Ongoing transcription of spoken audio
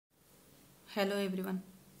Hello everyone.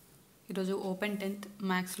 ఈరోజు open 10th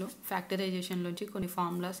మ్యాథ్స్లో ఫ్యాక్టరైజేషన్లోంచి కొన్ని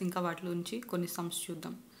ఫార్ములాస్ ఇంకా వాటిలోంచి కొన్ని సమ్స్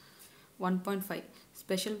చూద్దాం. 1.5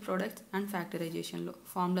 స్పెషల్ ప్రోడక్ట్స్ అండ్ ఫ్యాక్టరైజేషన్లో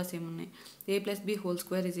ఫార్ములాస్ ఏమున్నాయి? a plus B whole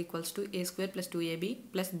square is equals to A square plus 2ab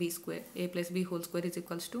plus B square. A plus B whole square is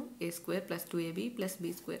equals to A square plus 2ab plus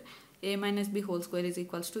B square. a minus B whole square is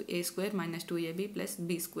equals to A square minus 2ab plus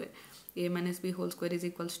B square. a minus B whole square is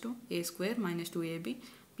equals to A square minus 2ab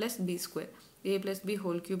plus b square. a plus b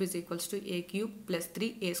whole cube is equals to a cube plus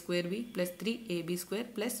 3a square b plus 3ab square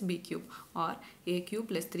plus b cube, or a cube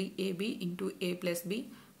plus 3ab into a plus b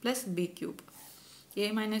plus b cube. a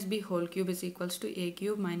minus b whole cube is equals to a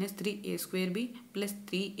cube minus 3a square b plus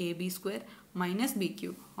 3ab square minus b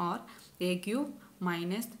cube, or a cube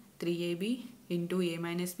minus 3ab into a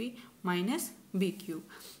minus b minus b cube.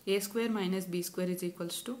 a square minus b square is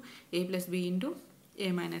equals to a plus b into a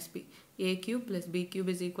minus b. a cube plus b cube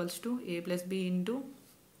is equals to a plus b into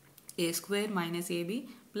a square minus ab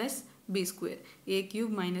plus b square. a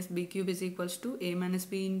cube minus b cube is equals to a minus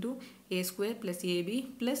b into a square plus ab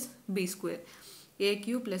plus b square. a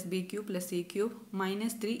cube plus b cube plus c cube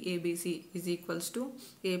minus 3abc is equals to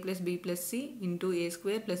a plus b plus c into a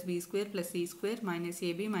square plus b square plus c square minus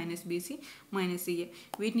ab minus bc minus ca.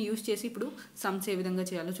 వీటిని use చేసి ఇప్పుడు sums ఏ విధంగా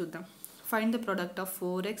చేయాలో చూద్దాం. Find the product of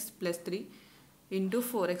 4x plus 3 into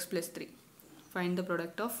 4x plus 3. Find the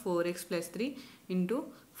product of 4x plus 3 into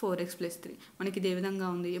 4x plus 3. మనకి ఇదే విధంగా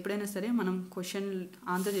ఉంది. ఎప్పుడైనా సరే మనం క్వశ్చన్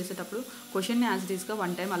ఆన్సర్ చేసేటప్పుడు క్వశ్చన్ని యాజ్ ఇట్ ఈస్గా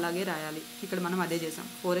వన్ టైం అలాగే రాయాలి. ఇక్కడ మనం అదే చేసాం.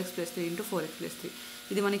 4x plus 3 into 4x plus 3.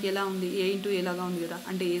 ఇది మనకి ఎలా ఉంది? a ఇంటూ ఏ లాగా ఉంది కదా,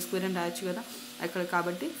 అంటే ఏ స్క్వేర్ అని రాయొచ్చు కదా అక్కడ,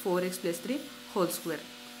 కాబట్టి 4x plus 3 హోల్ స్క్వేర్.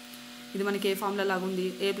 ఇది మనకి ఏ ఫార్ములా లాగా ఉంది?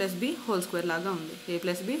 a plus B whole square లాగా ఉంది. a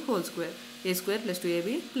plus B whole square, A square plus 2ab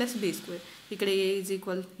plus B square. ఇక్కడ ఏ ఈజ్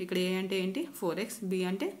ఈక్వల్, ఇక్కడ ఏ అంటే ఏంటి? 4x, బి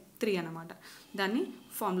అంటే 3 అనమాట. దాన్ని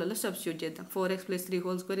ఫార్ములాలో సబ్స్టిట్యూట్ చేద్దాం. 4x plus 3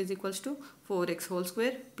 whole square is equals to 4x whole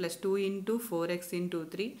square plus 2 into 4x into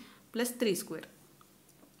 3 plus 3 square.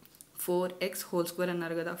 4x whole square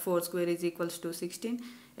అన్నారు కదా, 4 square is equals to 16,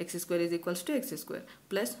 x square is equals to x square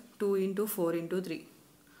plus 2 into 4 into 3,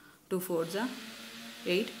 2 4s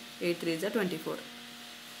 8, 8 3s 24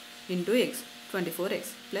 into x, 24x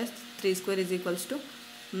plus 3 square is equals to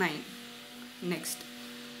 9. Next,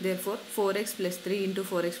 therefore 4x plus 3 into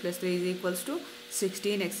 4x plus 3 is equals to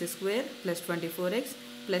 16x square plus 24x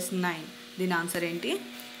plus 9. దీని answer ఏంటి?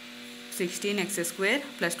 16x square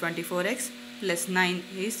plus 24x plus 9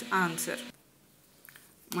 is answer.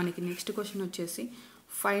 మనకి next question వచ్చేసి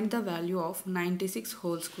find the value of 96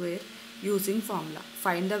 whole square using formula.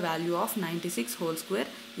 Find the value of 96 whole square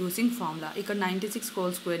using formula. ఇక్కడ 96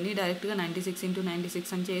 whole squareని డైరెక్ట్గా 96 into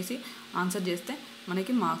 96 అని చేసి answer చేస్తే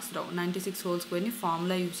మనకి మార్క్స్ రావు. 96 whole squareని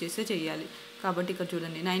ఫార్ములా యూజ్ చేస్తే చేయాలి. కాబట్టి ఇక్కడ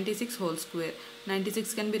చూడండి, 96 whole square,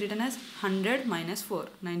 96 can be written as 100 minus 4.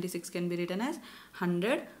 96 can be written as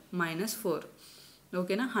 100 minus 4.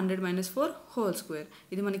 ఓకేనా? 100 minus 4 హోల్ స్క్వేర్.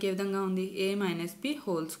 ఇది మనకి ఏ విధంగా ఉంది? a minus B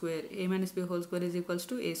whole square. a minus B whole square is equals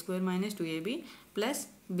to A square minus 2ab plus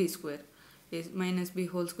B square. a minus B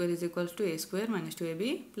whole square is equals to A square minus 2ab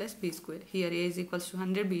plus B square. Here a is equals to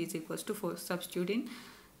 100, b is equals to 4. Substitute in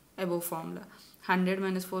above formula. 100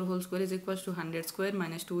 minus 4 whole square is equals to 100 square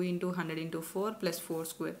minus 2 into 100 into 4 plus 4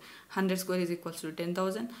 square. 100 square is equals to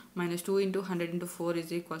 10,000 minus 2 into 100 into 4 is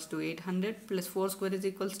equals to 800 plus 4 square is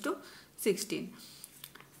equals to 16.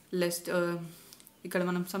 లెస్ట్ ఇక్కడ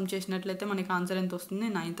మనం some చేసినట్లయితే మనకి answer ఎంత వస్తుంది?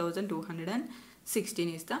 9216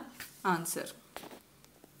 is the answer.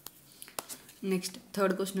 Next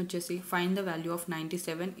third question వచ్చేసి find the value of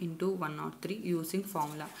 97 into 103 using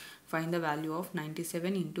formula. Find the value of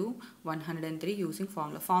 97 into 103 using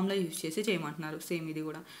formula. Formula use చేసి చేయమంటున్నారు. Same ఇది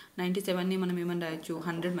కూడా 97ని మనం ఏమని రాయొచ్చు?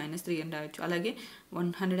 100 minus 3 అని రాయొచ్చు. అలాగే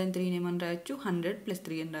 103ని ఏమని రాయొచ్చు? 100 plus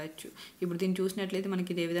 3 అని రాయొచ్చు. ఇప్పుడు దీన్ని చూసినట్లయితే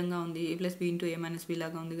మనకి ఇదే విధంగా ఉంది. a plus B into A minus B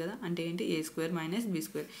లాగా ఉంది కదా, అంటే ఏంటి? ఏ స్క్వేర్ మైనస్ బి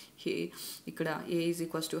స్క్వేర్. ఇక్కడ a is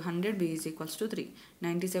equals to 100, b is equals to 3.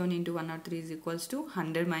 97 into 103 is equals to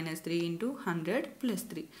 100 minus 3 into 100 plus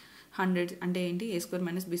 3. 100 అంటే ఏంటి? ఏ స్క్వేర్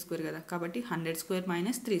మైనస్ బి స్క్వేర్ కదా, కాబట్టి 100 square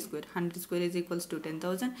minus 3 square. 100 square is equals to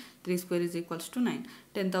 10,000, 3 square is equals to 9.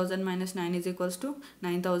 10,000 minus 9 is equals to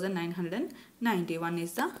 9,991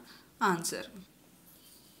 is the answer.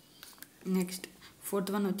 Next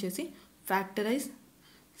fourth one వచ్చేసి factorise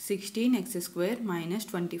 16x square minus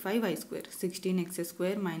 25y square. 16x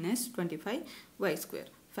square minus 25y square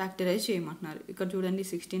factorise చేయమంటున్నారు. ఇక్కడ చూడండి,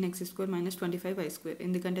 16x square minus 25y square.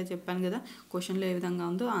 ఎందుకంటే చెప్పాను కదా, క్వశ్చన్లో ఏ విధంగా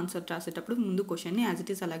ఉందో ఆన్సర్ రాసేటప్పుడు ముందు క్వశ్చన్ని యాజ్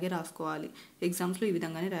ఇట్ ఈస్ అలాగే రాసుకోవాలి. ఎగ్జామ్స్లో ఈ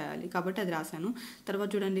విధంగానే రాయాలి, కాబట్టి అది రాశాను. తర్వాత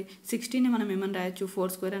చూడండి, 16ని మనం ఏమని రాయొచ్చు? 4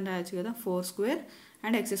 స్క్వేర్ అని రాయొచ్చు కదా. 4 square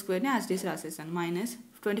and x స్క్వేర్ని as it is రాసేసాను. Minus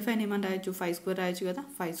 25ని ఏమని రాయొచ్చు? 5 స్క్వేర్ రాయొచ్చు కదా.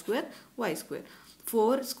 5 square y square.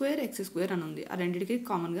 4 square X square అని ఉంది. ఆ రెండింటికి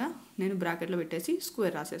కామన్గా నేను బ్రాకెట్లో పెట్టేసి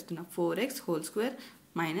square రాసేస్తున్నా. 4x whole square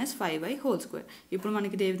minus 5y whole square. ఇప్పుడు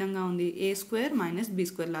మనకి ఇది ఏ విధంగా ఉంది, ఏ స్క్వేర్ మైనస్ బీ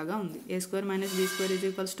స్క్వేర్ లాగా ఉంది. ఏ square minus be square is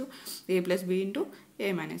equals to A plus be into A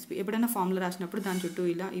minus be. ఎప్పుడైనా ఫార్ములా రాసినప్పుడు దాని చుట్టూ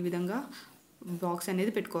ఇలా ఈ విధంగా బాక్స్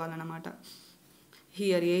అనేది పెట్టుకోవాలన్నమాట.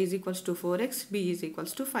 Here A is equals to 4x, be is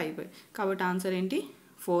equals to 5y. కాబట్టి ఆన్సర్ ఏంటి,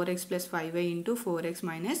 4x plus 5y into 4x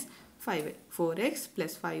minus 5y. 4x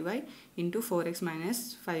plus 5y into 4x minus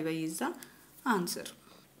 5y is the answer.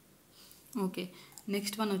 Okay,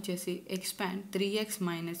 next one వచ్చేసి expand 3x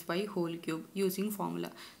minus y whole cube using formula.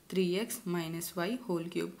 3x minus y whole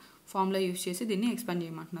cube formula use చేసి దీన్ని expand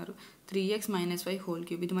చేయమంటున్నారు. 3x minus y whole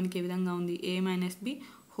cube ఇది మనకి ఏ విధంగా ఉంది, a minus b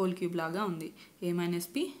whole cube లాగా ఉంది. a minus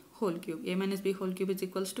b whole cube. a minus b whole cube is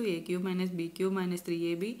equals to a cube minus b cube minus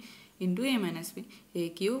 3ab into a minus b. a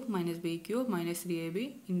cube minus b cube minus 3ab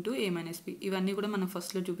into a minus b. ఇవన్నీ కూడా మనం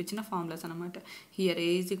ఫస్ట్లో చూపించిన formulas అనమాట. Here a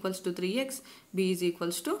is equals to 3x, b is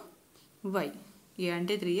equals to y. a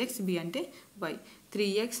అంటే 3x, b అంటే y.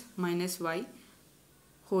 3x minus y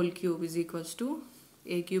whole cube is equals to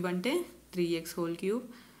a cube అంటే 3x whole cube,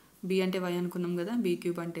 b అంటే y అనుకున్నాం కదా, b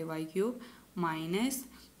cube అంటే y cube minus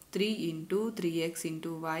 3 into 3x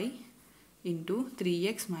into y into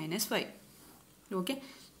 3x minus y. Okay,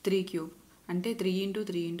 3 cube అంటే 3 into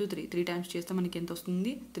 3 into 3 3 times చేస్తే మనకి ఎంత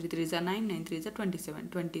వస్తుంది, 3 3 జా 9, 9 3 జా 27.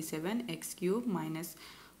 27 X cube minus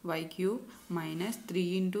y cube minus 3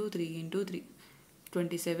 into 3 into 3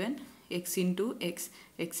 27 X into X,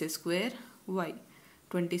 X square y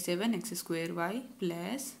 27 X square y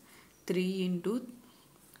plus 3 into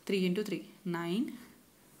 3 9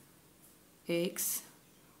 X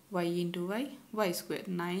why into why, y square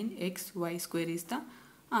 9x y square is the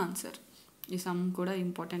answer. ఈ some కూడా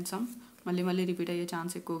important some, మళ్ళీ repeat అయ్యే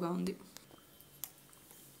chance ఎక్కువగా ఉంది.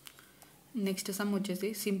 Next some వచ్చేసి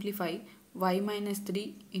simplify y minus 3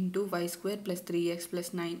 into y square plus 3x plus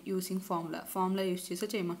 9 using formula use చేస్తే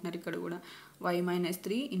చేయమంటున్నారు. ఇక్కడ కూడా y minus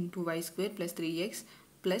 3 into y square plus 3x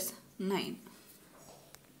plus 9.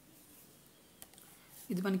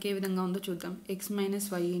 ఇది మనకి ఏ విధంగా ఉందో చూద్దాం. x minus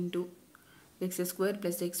y into X square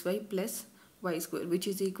plus xy plus y square which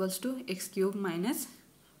is equals to X cube minus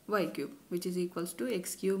y cube which is equals to x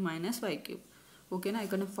cube minus y cube. ఓకేనా,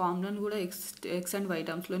 ఇక్కడ ఫార్ములాను కూడా X and why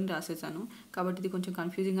టర్మ్స్లోని రాసేసాను కాబట్టి ఇది కొంచెం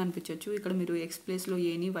confusing అనిపించవచ్చు. ఇక్కడ మీరు ఎక్స్ ప్లేస్లో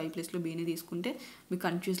ఏని, వై ప్లేస్లో బీని తీసుకుంటే మీకు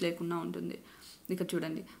కన్ఫ్యూజ్ లేకుండా ఉంటుంది. ఇక్కడ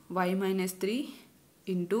చూడండి, y minus 3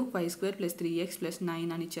 into y square plus 3x plus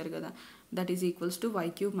 9 అని ఇచ్చారు కదా, that is equals to y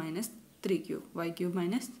cube minus 3 cube, y cube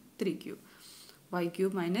minus 3 cube, y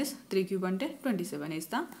cube minus 3 cube అంటే 27 ఈజ్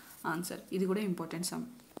ద ఆన్సర్. ఇది కూడా ఇంపార్టెంట్ సమ్.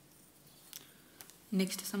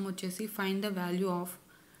 నెక్స్ట్ సమ్ వచ్చేసి find the value of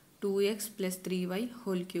 2x plus 3y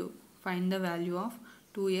whole cube. Find the value of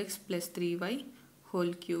 2x plus 3y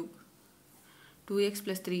whole cube. 2x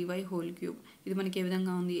plus 3y whole cube ఇది మనకి ఏ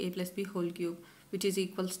విధంగా ఉంది, a plus b whole cube which is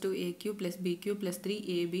equals to a cube plus b cube plus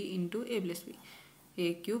 3ab into a plus b. a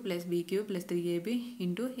cube plus b cube plus 3ab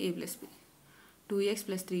into a plus b. 2x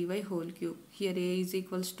plus 3y whole cube. Here a is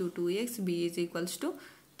equals to 2x, b is equals to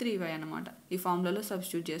 3y అనమాట. ఈ ఫార్ములాలో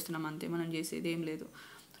substitute చేస్తున్నాం అంతే, మనం చేసేది ఏం లేదు.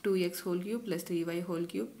 2x whole cube plus 3y whole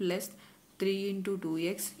cube plus 3 into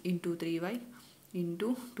 2x into 3y into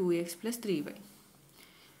 2x plus 3y.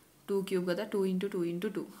 2 cube కదా, 2 into 2 into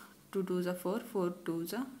 2, 2 2 జా 4, 4 2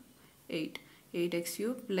 జా 8, 8x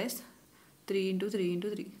cube plus 3 into 3 into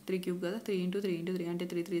 3, 3 cube కదా, 3 ఇంటూ 3 ఇంటూ 3 అంటే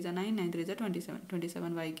 3 3 జా 9, 9 3 జా 27,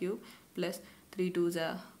 27y క్యూబ్ ప్లస్ 3 2 జా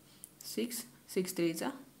 6, 6 3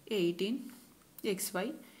 జా 18xy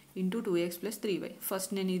into 2x plus 3y.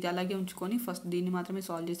 First నేను ఇది అలాగే ఉంచుకొని ఫస్ట్ దీన్ని మాత్రమే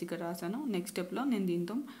సాల్వ్ చేసి ఇక్కడ రాశాను. నెక్స్ట్ స్టెప్లో నేను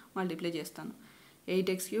దీంతో మల్టిప్లై చేస్తాను.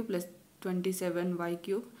 8x cube plus 27y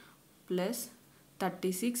cube plus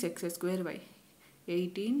 36x square y,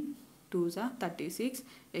 18 2 జా 36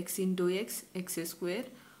 x into x square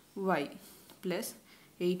y plus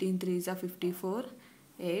 18 3 జా 54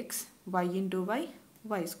 x y into y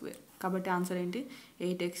square. కాబట్టి ఆన్సర్ ఏంటి,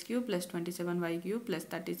 8x cube plus 27y cube plus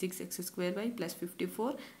 36x square y plus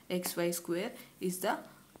 54xy square is the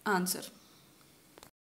answer.